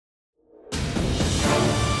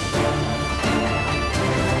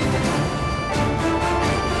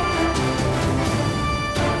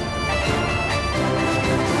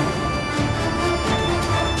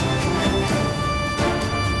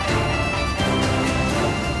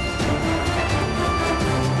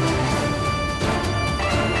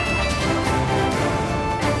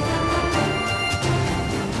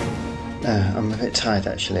bit tired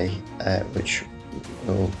actually, which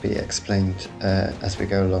will be explained as we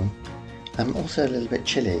go along. I'm also a little bit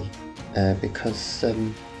chilly because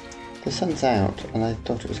the sun's out and I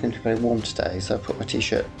thought it was going to be very warm today, so I put my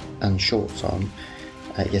t-shirt and shorts on.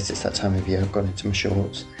 Yes, it's that time of year, I've gone into my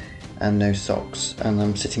shorts and no socks, and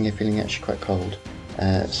I'm sitting here feeling actually quite cold.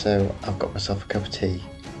 So I've got myself a cup of tea.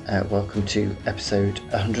 Welcome to episode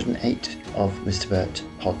 108 of Mr. Burt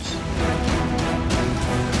Pods.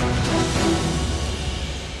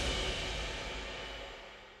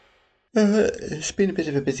 It's been a bit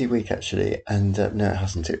of a busy week actually, and no it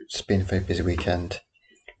hasn't, it's been a very busy weekend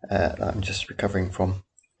that I'm just recovering from.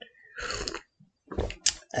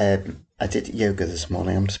 I did yoga this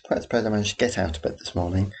morning. I'm quite surprised I managed to get out of bed this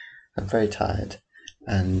morning. I'm very tired,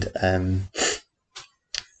 and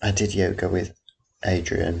I did yoga with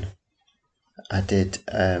Adrian. I did,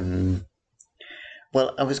 well,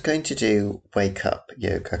 I was going to do wake up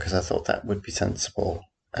yoga because I thought that would be sensible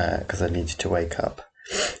because I needed to wake up.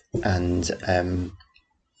 And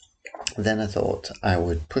then I thought I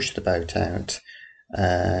would push the boat out,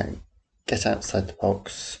 get outside the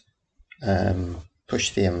box,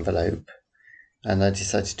 push the envelope, and I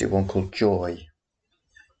decided to do one called Joy.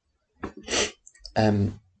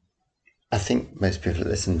 I think most people that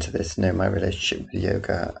listen to this know my relationship with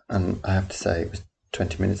yoga, and I have to say it was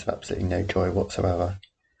 20 minutes of absolutely no joy whatsoever.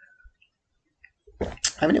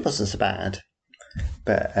 I mean, it wasn't so bad,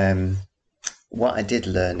 but what I did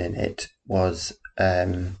learn in it was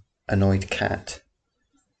annoyed cat.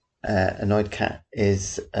 Annoyed cat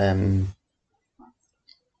is when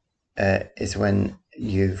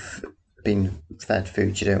you've been fed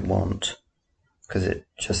food you don't want because it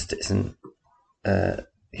just isn't,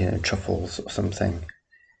 truffles or something.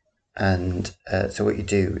 And so what you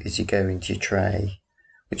do is you go into your tray,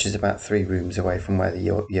 which is about 3 rooms away from where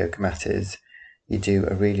the yoga mat is. You do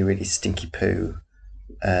a really, really stinky poo,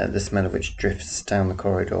 the smell of which drifts down the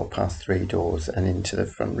corridor past 3 doors and into the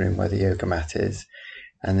front room where the yoga mat is.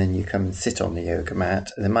 And then you come and sit on the yoga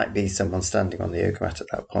mat. There might be someone standing on the yoga mat at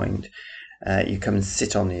that point. You come and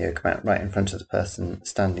sit on the yoga mat right in front of the person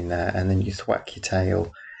standing there, and then you thwack your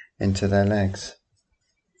tail into their legs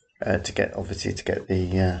to get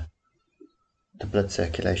the blood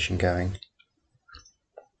circulation going.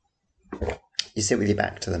 You sit with your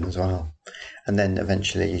back to them as well, and then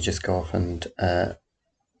eventually you just go off and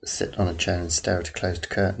sit on a chair and stare at a closed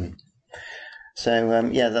curtain. So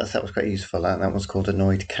that was quite useful. That was called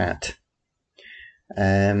Annoyed Cat.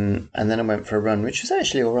 And then I went for a run, which was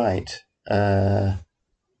actually all right. I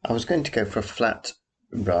was going to go for a flat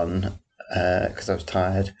run because I was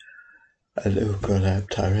tired. And oh god, I'm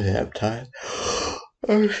tired.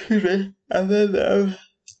 Oh, excuse me. And then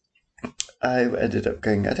I ended up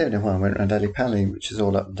going, I don't know why I went around Ali Pali, which is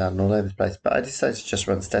all up and down and all over the place, but I decided to just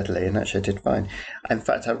run steadily, and actually I did fine. In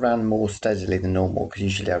fact, I ran more steadily than normal, because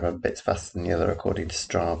usually I run bits faster than the other, according to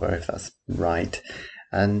Strava, if that's right.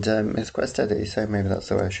 And it's quite steady, so maybe that's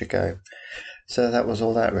the way I should go. So that was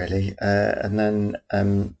all that, really. And then,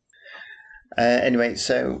 anyway,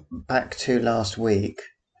 so back to last week.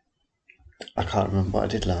 I can't remember what I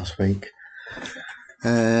did last week.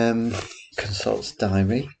 Consult's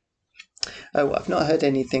diary. Oh, I've not heard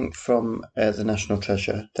anything from the National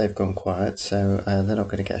Treasure. They've gone quiet, so they're not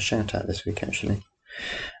going to get a shout out this week, actually.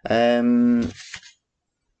 So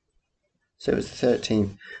it was the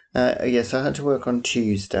 13th. Yes, I had to work on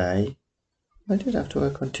Tuesday. I did have to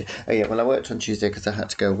work on Tuesday. Oh, yeah, well, I worked on Tuesday because I had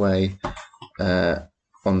to go away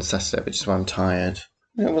on Saturday, which is why I'm tired.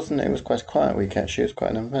 It was quite a quiet week, actually. It was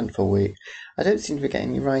quite an eventful week. I don't seem to be getting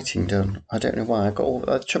any writing done. I don't know why.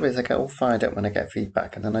 The trouble is I get all fired up when I get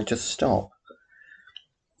feedback, and then I just stop.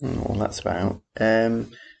 All that's about. So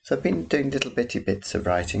I've been doing little bitty bits of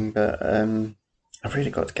writing, but I've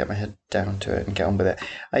really got to get my head down to it and get on with it.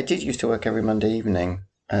 I did used to work every Monday evening,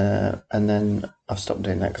 and then I've stopped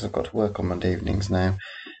doing that because I've got to work on Monday evenings now.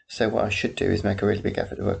 So what I should do is make a really big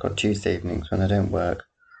effort to work on Tuesday evenings when I don't work.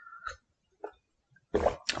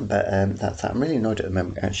 But that's that. I'm really annoyed at the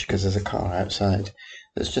moment, actually, because there's a car outside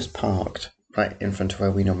that's just parked right in front of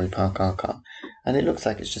where we normally park our car. And it looks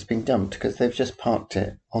like it's just been dumped because they've just parked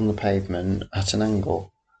it on the pavement at an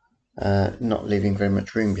angle, not leaving very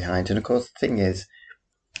much room behind. And of course, the thing is,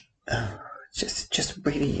 just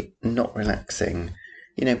really not relaxing.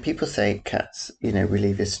 You know, people say cats,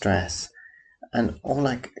 relieve your stress. And all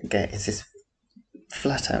I get is this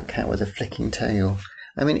flat-out cat with a flicking tail.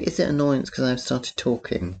 I mean, is it annoyance because I've started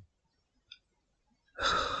talking?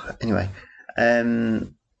 Anyway,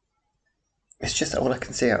 it's just all I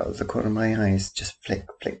can see out of the corner of my eyes, just flick,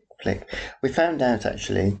 flick, flick. We found out,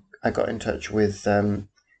 actually, I got in touch with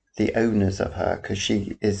the owners of her, because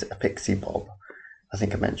she is a pixie bob, I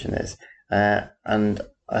think I mentioned this, and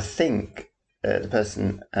I think the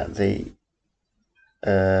person at the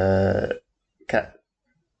cat,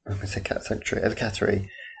 I'm going to say cat sanctuary, at the cattery,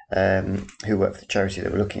 who worked for the charity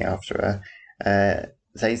that were looking after her,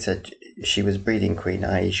 they said she was breeding queen,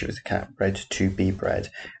 i.e. she was a cat bred to be bred.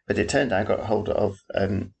 But it turned out I got hold of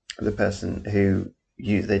the person who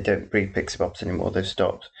they don't breed pixie bops anymore. They've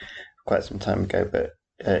stopped quite some time ago. But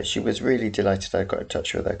she was really delighted I got in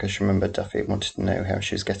touch with her because she remembered Duffy wanted to know how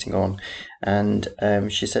she was getting on, and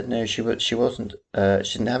she said no, she wasn't.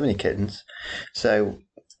 She didn't have any kittens, so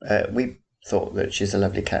we thought that she's a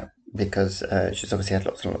lovely cat because she's obviously had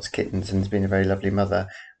lots and lots of kittens and has been a very lovely mother.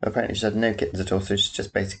 But apparently she's had no kittens at all, so she's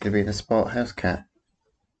just basically been a spoilt house cat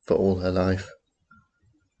for all her life.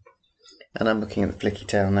 And I'm looking at the flicky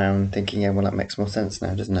tail now and thinking, yeah, well, that makes more sense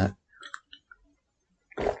now, doesn't it?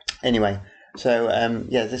 Anyway, so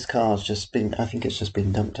this car's just been, I think it's just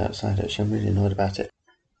been dumped outside, actually. I'm really annoyed about it.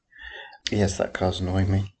 Yes, that car's annoying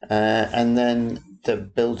me. And then the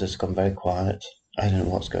builder's gone very quiet. I don't know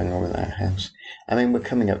what's going on with that house. I mean, we're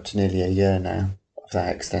coming up to nearly a year now of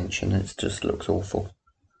that extension. It just looks awful.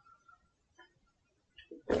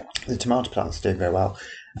 The tomato plant's doing very well,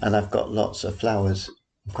 and I've got lots of flowers.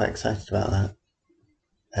 I'm quite excited about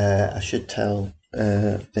that. I should tell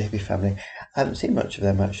the Hippie family. I haven't seen much of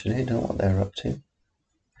them, actually. I don't know what they're up to.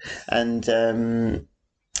 And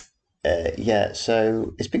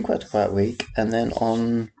so it's been quite a quiet week. And then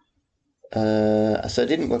so I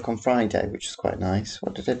didn't work on Friday, which was quite nice.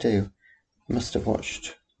 What did I do? I must have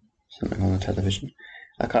watched something on the television.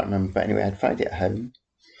 I can't remember, but anyway, I had Friday at home.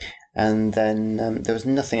 And then there was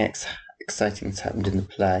nothing exciting that's happened in the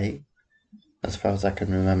play, as far as I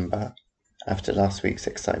can remember, after last week's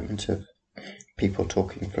excitement of people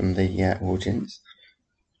talking from the audience.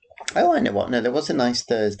 Oh, I know what. No, there was a nice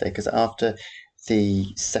Thursday, because after the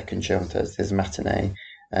second show on Thursday, there's a matinee.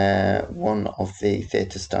 One of the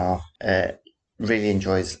theatre staff really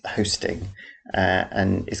enjoys hosting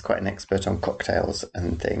and is quite an expert on cocktails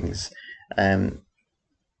and things. In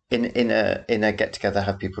a get together,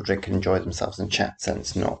 have people drink and enjoy themselves and chat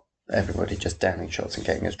sense, not everybody just downing shots and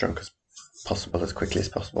getting as drunk as possible as quickly as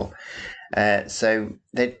possible. So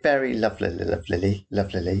they very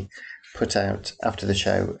lovely put out after the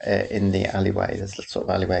show in the alleyway. There's a sort of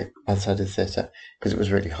alleyway outside of the theatre because it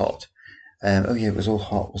was really hot. It was all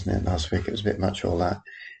hot, wasn't it, last week? It was a bit much, all that.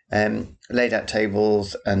 Laid out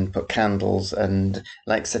tables and put candles and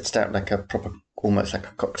set it out like a proper, almost like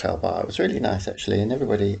a cocktail bar. It was really nice, actually, and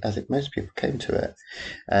everybody, I think most people came to it.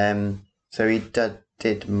 So he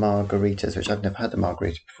did margaritas, which I've never had a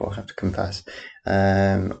margarita before, I have to confess.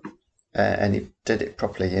 And he did it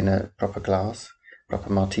properly in a proper glass,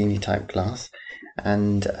 proper martini type glass,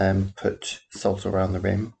 and put salt around the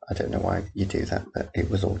rim. I don't know why you do that, but it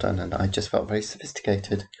was all done, and I just felt very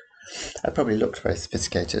sophisticated. I probably looked very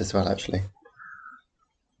sophisticated as well, actually.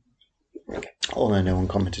 Although no one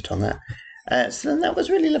commented on that. So then that was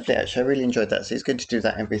really lovely, actually. I really enjoyed that. So he's going to do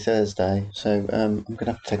that every Thursday. So I'm going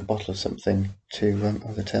to have to take a bottle of something to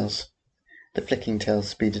the tails. The flicking tail's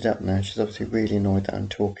speeded up now. She's obviously really annoyed that I'm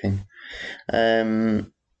talking.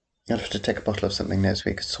 I'll have to take a bottle of something next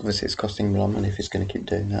week, because obviously it's costing him a lot of money if he's going to keep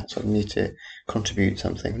doing that. So I need to contribute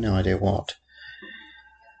something. No idea what.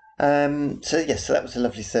 So that was a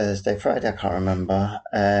lovely Thursday. Friday, I can't remember.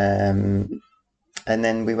 And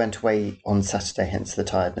then we went away on Saturday, hence the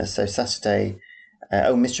tiredness. So Saturday,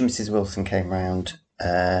 Mr. and Mrs. Wilson came round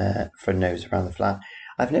for a nose around the flat.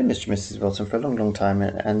 I've known Mr. and Mrs. Wilson for a long, long time,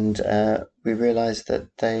 and we realised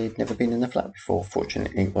that they'd never been in the flat before.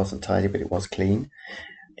 Fortunately, it wasn't tidy, but it was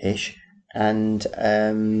clean-ish. And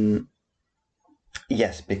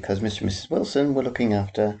yes, because Mr. and Mrs. Wilson were looking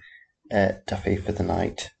after Duffy for the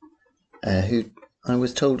night, who I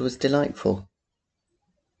was told was delightful.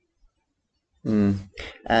 And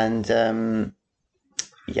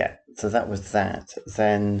so that was that.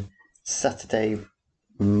 Then Saturday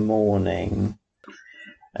morning,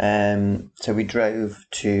 so we drove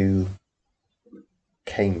to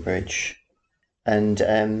Cambridge, and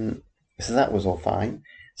so that was all fine.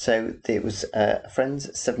 So it was a friend's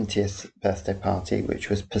 70th birthday party, which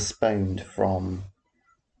was postponed from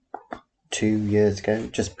 2 years ago,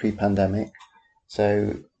 just pre-pandemic.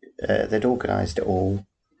 So they'd organised it all,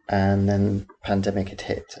 and then pandemic had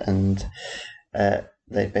hit, and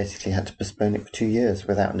they basically had to postpone it for 2 years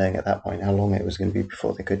without knowing at that point how long it was going to be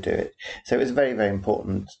before they could do it. So it was a very, very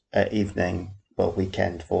important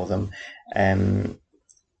weekend for them.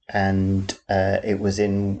 And it was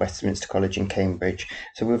in Westminster College in Cambridge.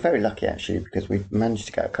 So we were very lucky, actually, because we managed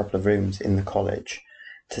to get a couple of rooms in the college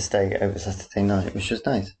to stay over Saturday night, which was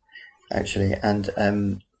nice, actually. And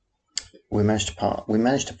we managed to park. We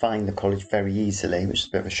managed to find the college very easily, which is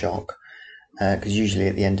a bit of a shock. Because usually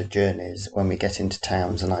at the end of journeys, when we get into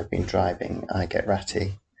towns and I've been driving, I get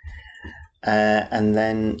ratty. And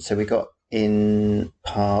then, so we got in,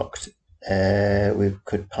 parked. We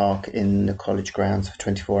could park in the college grounds for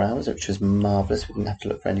 24 hours, which was marvellous. We didn't have to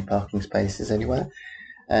look for any parking spaces anywhere.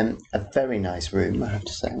 A very nice room, I have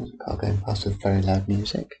to say. I'll go past with very loud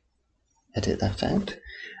music. Edit that out.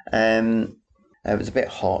 It was a bit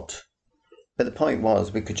hot, but the point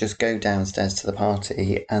was we could just go downstairs to the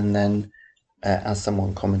party, and then, as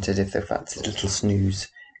someone commented, if they fancied a little snooze,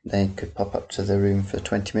 they could pop up to the room for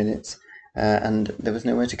 20 minutes, and there was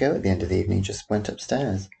nowhere to go at the end of the evening, just went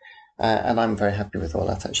upstairs. And I'm very happy with all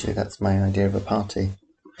that, actually. That's my idea of a party.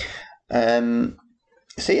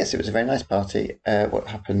 So yes, it was a very nice party. What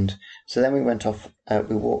happened? So then we went off,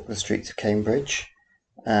 we walked the streets of Cambridge,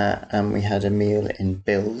 and we had a meal in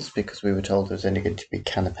Bill's because we were told there was only going to be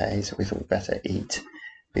canapes, so we thought we'd better eat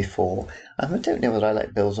before. I don't know whether I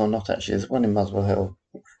like Bill's or not, actually. There's one in Muswell Hill,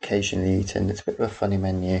 occasionally eaten. It's a bit of a funny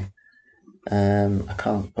menu. I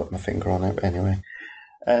can't put my finger on it, but anyway.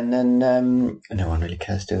 And then, no one really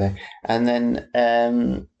cares, do they? And then,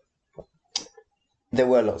 there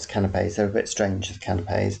were lots of canapes. They were a bit strange, the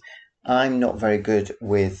canapes. I'm not very good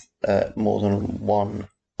with more than one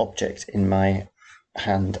object in my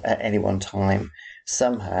hand at any one time.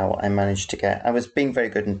 Somehow I managed to get... I was being very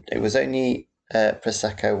good, and it was only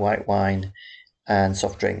Prosecco, white wine, and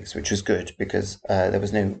soft drinks, which was good because there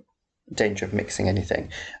was no danger of mixing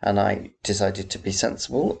anything. And I decided to be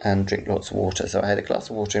sensible and drink lots of water. So I had a glass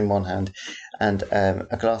of water in one hand and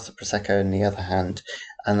a glass of Prosecco in the other hand.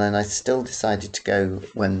 And then I still decided to go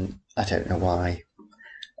when, I don't know why,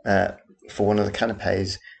 for one of the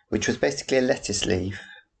canapes, which was basically a lettuce leaf,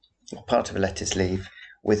 part of a lettuce leaf,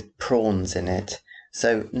 with prawns in it.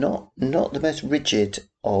 So not the most rigid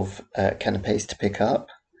of canapes to pick up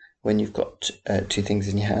when you've got two things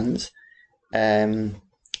in your hands.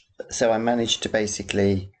 So I managed to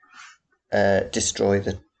basically destroy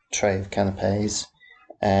the tray of canapes,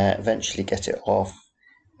 eventually get it off,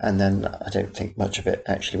 and then I don't think much of it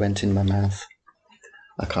actually went in my mouth.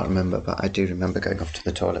 I can't remember, but I do remember going off to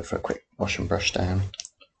the toilet for a quick wash and brush down.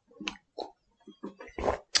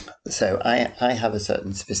 So I have a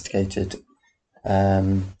certain sophisticated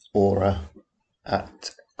aura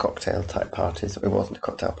at cocktail type parties. It wasn't a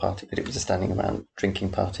cocktail party, but it was a standing around drinking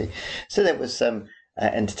party. So there was some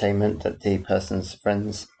entertainment that the person's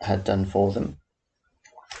friends had done for them.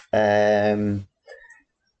 Darren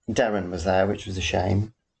was there, which was a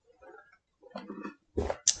shame.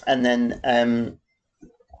 And then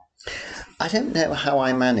I don't know how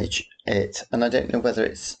I manage it, and I don't know whether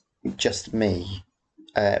it's just me,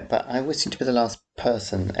 but I always seem to be the last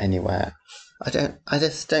person anywhere. I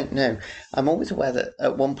just don't know. I'm always aware that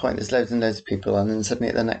at one point there's loads and loads of people, and then suddenly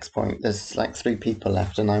at the next point there's like 3 people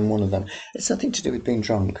left, and I'm one of them. It's nothing to do with being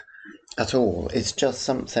drunk at all. It's just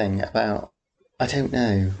something about, I don't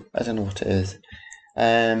know what it is.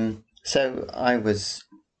 So I was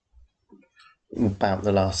about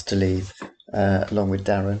the last to leave, along with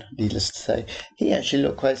Darren, needless to say. He actually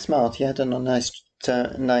looked quite smart. He had on a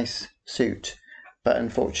nice suit, but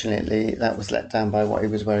unfortunately that was let down by what he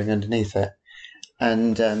was wearing underneath it.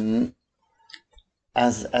 And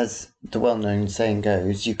as the well-known saying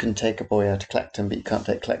goes, you can take a boy out of Clacton, but you can't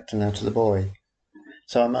take Clacton out of the boy.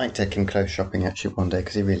 So I might take him clothes shopping actually one day,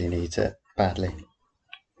 because he really needs it badly.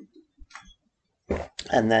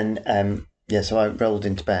 And then, so I rolled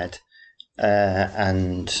into bed,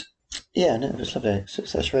 and yeah, no, it was lovely. So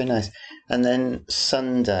it's very nice. And then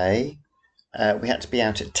Sunday, we had to be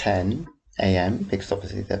out at 10 a.m. because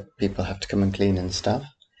obviously the people have to come and clean and stuff.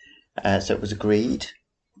 So it was agreed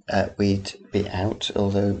we'd be out,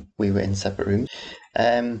 although we were in separate rooms.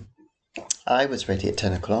 I was ready at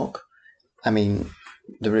 10 o'clock. I mean,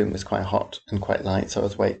 the room was quite hot and quite light, so I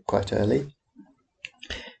was awake quite early.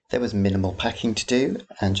 There was minimal packing to do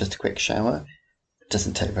and just a quick shower. It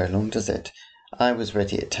doesn't take very long, does it? I was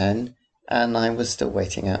ready at 10, and I was still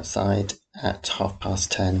waiting outside at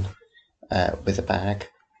 10:30 with a bag,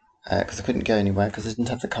 because I couldn't go anywhere because I didn't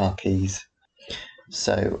have the car keys.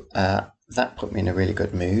 So that put me in a really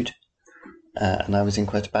good mood, and I was in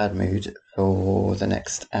quite a bad mood for the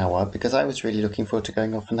next hour because I was really looking forward to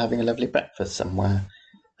going off and having a lovely breakfast somewhere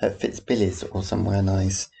at Fitzbilly's or somewhere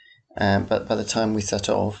nice. But by the time we set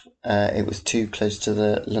off, it was too close to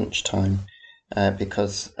the lunchtime,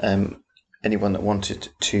 because anyone that wanted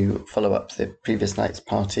to follow up the previous night's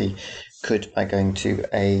party could by going to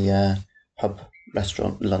a pub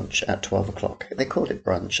restaurant lunch at 12 o'clock. They called it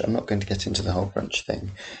brunch. I'm not going to get into the whole brunch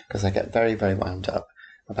thing because I get very, very wound up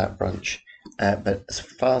about brunch. But as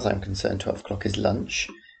far as I'm concerned, 12 o'clock is lunch.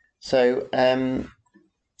 So, and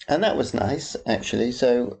that was nice, actually.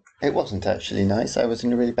 So it wasn't actually nice. I was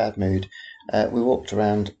in a really bad mood. We walked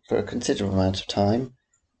around for a considerable amount of time,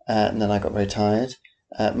 and then I got very tired.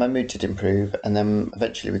 My mood did improve, and then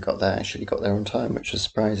eventually we got there on time, which was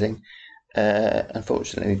surprising.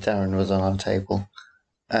 Unfortunately, Darren was on our table,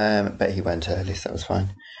 but he went early, so that was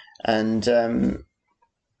fine. And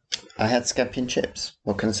I had scampi and chips.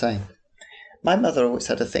 What can I say? My mother always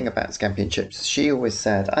had a thing about scampi and chips. She always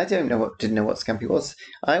said, didn't know what scampi was.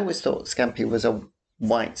 I always thought scampi was a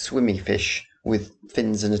white swimmy fish with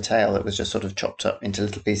fins and a tail that was just sort of chopped up into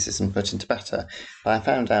little pieces and put into batter. But I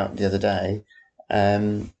found out the other day,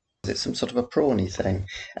 it's some sort of a prawny thing.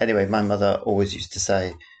 Anyway, my mother always used to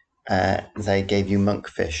say they gave you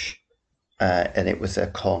monkfish, and it was a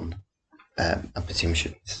con. I presume this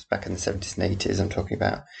is back in the 70s and 80s I'm talking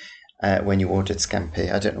about. When you ordered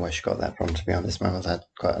scampi. I don't know where she got that from, to be honest. My mother had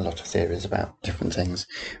quite a lot of theories about different things,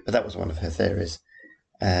 but that was one of her theories.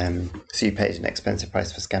 So you paid an expensive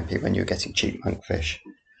price for scampi when you were getting cheap monkfish.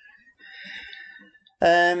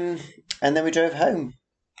 And then we drove home.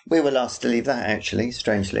 We were last to leave that, actually,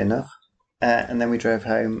 strangely enough. And then we drove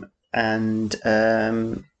home, and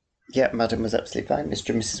Madam was absolutely fine. Mr.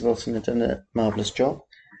 and Mrs. Wilson had done a marvellous job.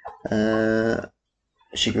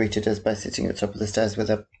 She greeted us by sitting at the top of the stairs with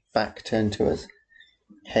her back turned to us,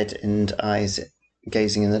 head and eyes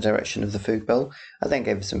gazing in the direction of the food bowl. I then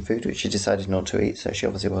gave her some food, which she decided not to eat, so she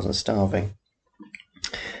obviously wasn't starving.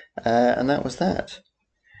 And that was that.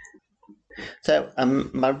 So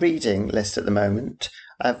my reading list at the moment,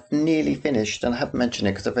 I've nearly finished, and I haven't mentioned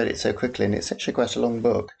it because I've read it so quickly, and it's actually quite a long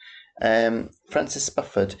book. Francis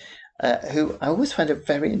Spufford, who I always find a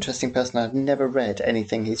very interesting person. I've never read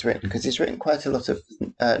anything he's written, because he's written quite a lot of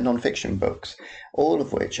non-fiction books, all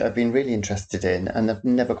of which I've been really interested in and I've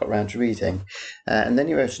never got around to reading. And then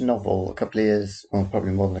he wrote a novel a couple of years, well,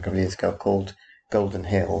 probably more than a couple of years ago, called Golden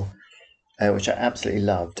Hill, which I absolutely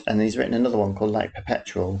loved. And he's written another one called Light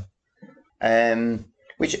Perpetual,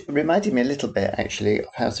 which reminded me a little bit, actually,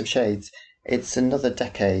 of House of Shades. It's another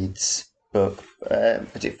Decades book,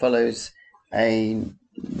 but it follows a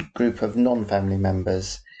group of non-family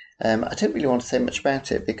members. I don't really want to say much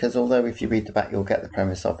about it, because although if you read the back you'll get the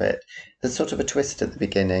premise of it, there's sort of a twist at the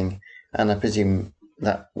beginning, and I presume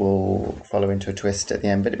that will follow into a twist at the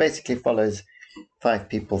end. But it basically follows 5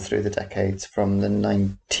 people through the decades from the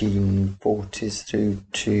 1940s through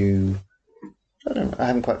to, I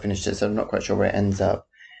haven't quite finished it, so I'm not quite sure where it ends up.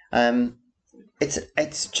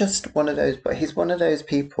 It's just one of those, but he's one of those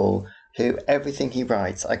people who everything he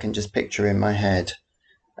writes I can just picture in my head.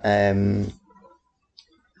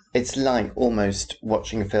 It's like almost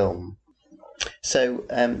watching a film. So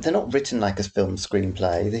they're not written like a film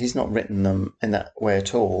screenplay. He's not written them in that way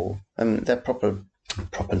at all. They're proper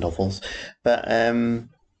novels, but I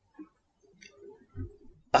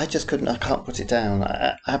can't put it down.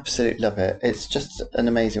 I absolutely love it. It's just an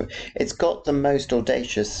amazing. It's got the most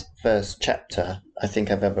audacious first chapter I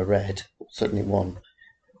think I've ever read. Certainly one.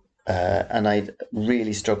 And I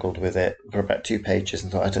really struggled with it for about 2 pages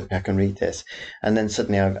and thought, I don't think I can read this. And then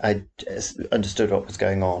suddenly I understood what was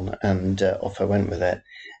going on, and off I went with it.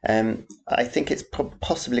 I think it's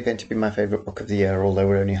possibly going to be my favourite book of the year, although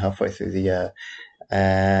we're only halfway through the year.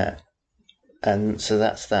 And so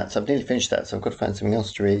that's that. So I've nearly finished that, so I've got to find something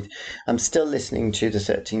else to read. I'm still listening to The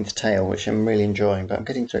 13th Tale, which I'm really enjoying, but I'm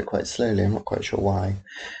getting through it quite slowly. I'm not quite sure why.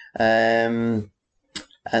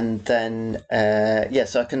 And then,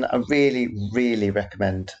 so I really, really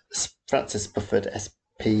recommend Francis Spufford,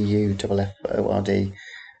 Spufford,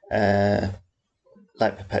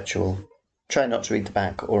 Light Perpetual. Try not to read the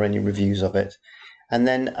back or any reviews of it. And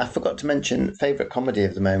then I forgot to mention, favourite comedy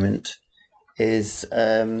of the moment is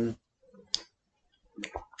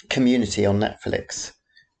Community on Netflix,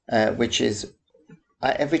 which is,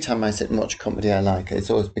 every time I sit and watch comedy I like,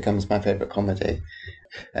 it always becomes my favourite comedy.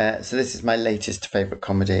 So this is my latest favourite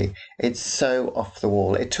comedy. It's so off the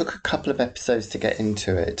wall. It took a couple of episodes to get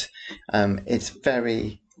into it. It's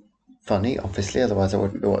very funny, obviously, otherwise I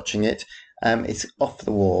wouldn't be watching it. It's off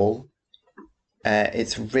the wall.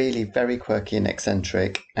 It's really very quirky and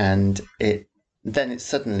eccentric, and it's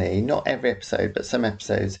suddenly, not every episode, but some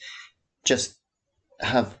episodes just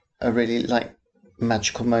have a really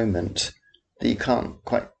magical moment that you can't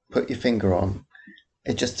quite put your finger on.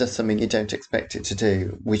 It just does something you don't expect it to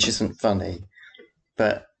do, which isn't funny,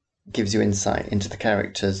 but gives you insight into the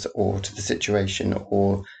characters or to the situation,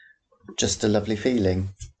 or just a lovely feeling.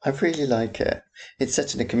 I really like it. It's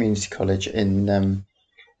set in a community college in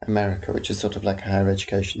America, which is sort of like a higher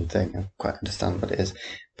education thing. I don't quite understand what it is.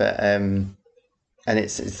 But and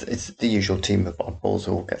it's the usual team of oddballs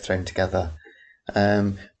all get thrown together.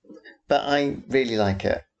 But I really like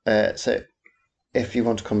it. So if you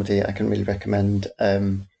want a comedy, I can really recommend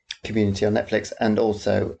Community on Netflix, and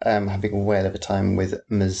also having a whale of a time with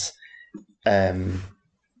Ms.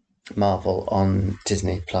 Marvel on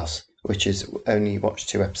Disney Plus, which is only watched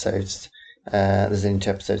 2 episodes. There's only 2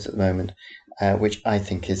 episodes at the moment, which I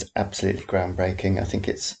think is absolutely groundbreaking. I think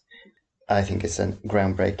it's a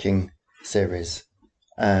groundbreaking series.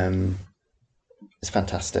 It's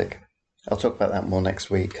fantastic. I'll talk about that more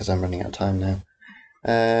next week because I'm running out of time now.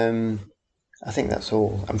 I think that's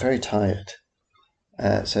all. I'm very tired.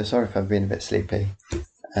 So sorry if I've been a bit sleepy.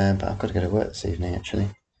 But I've got to go to work this evening, actually.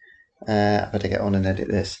 I've got to get on and edit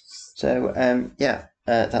this. So,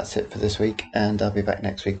 that's it for this week, and I'll be back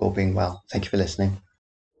next week, all being well. Thank you for listening.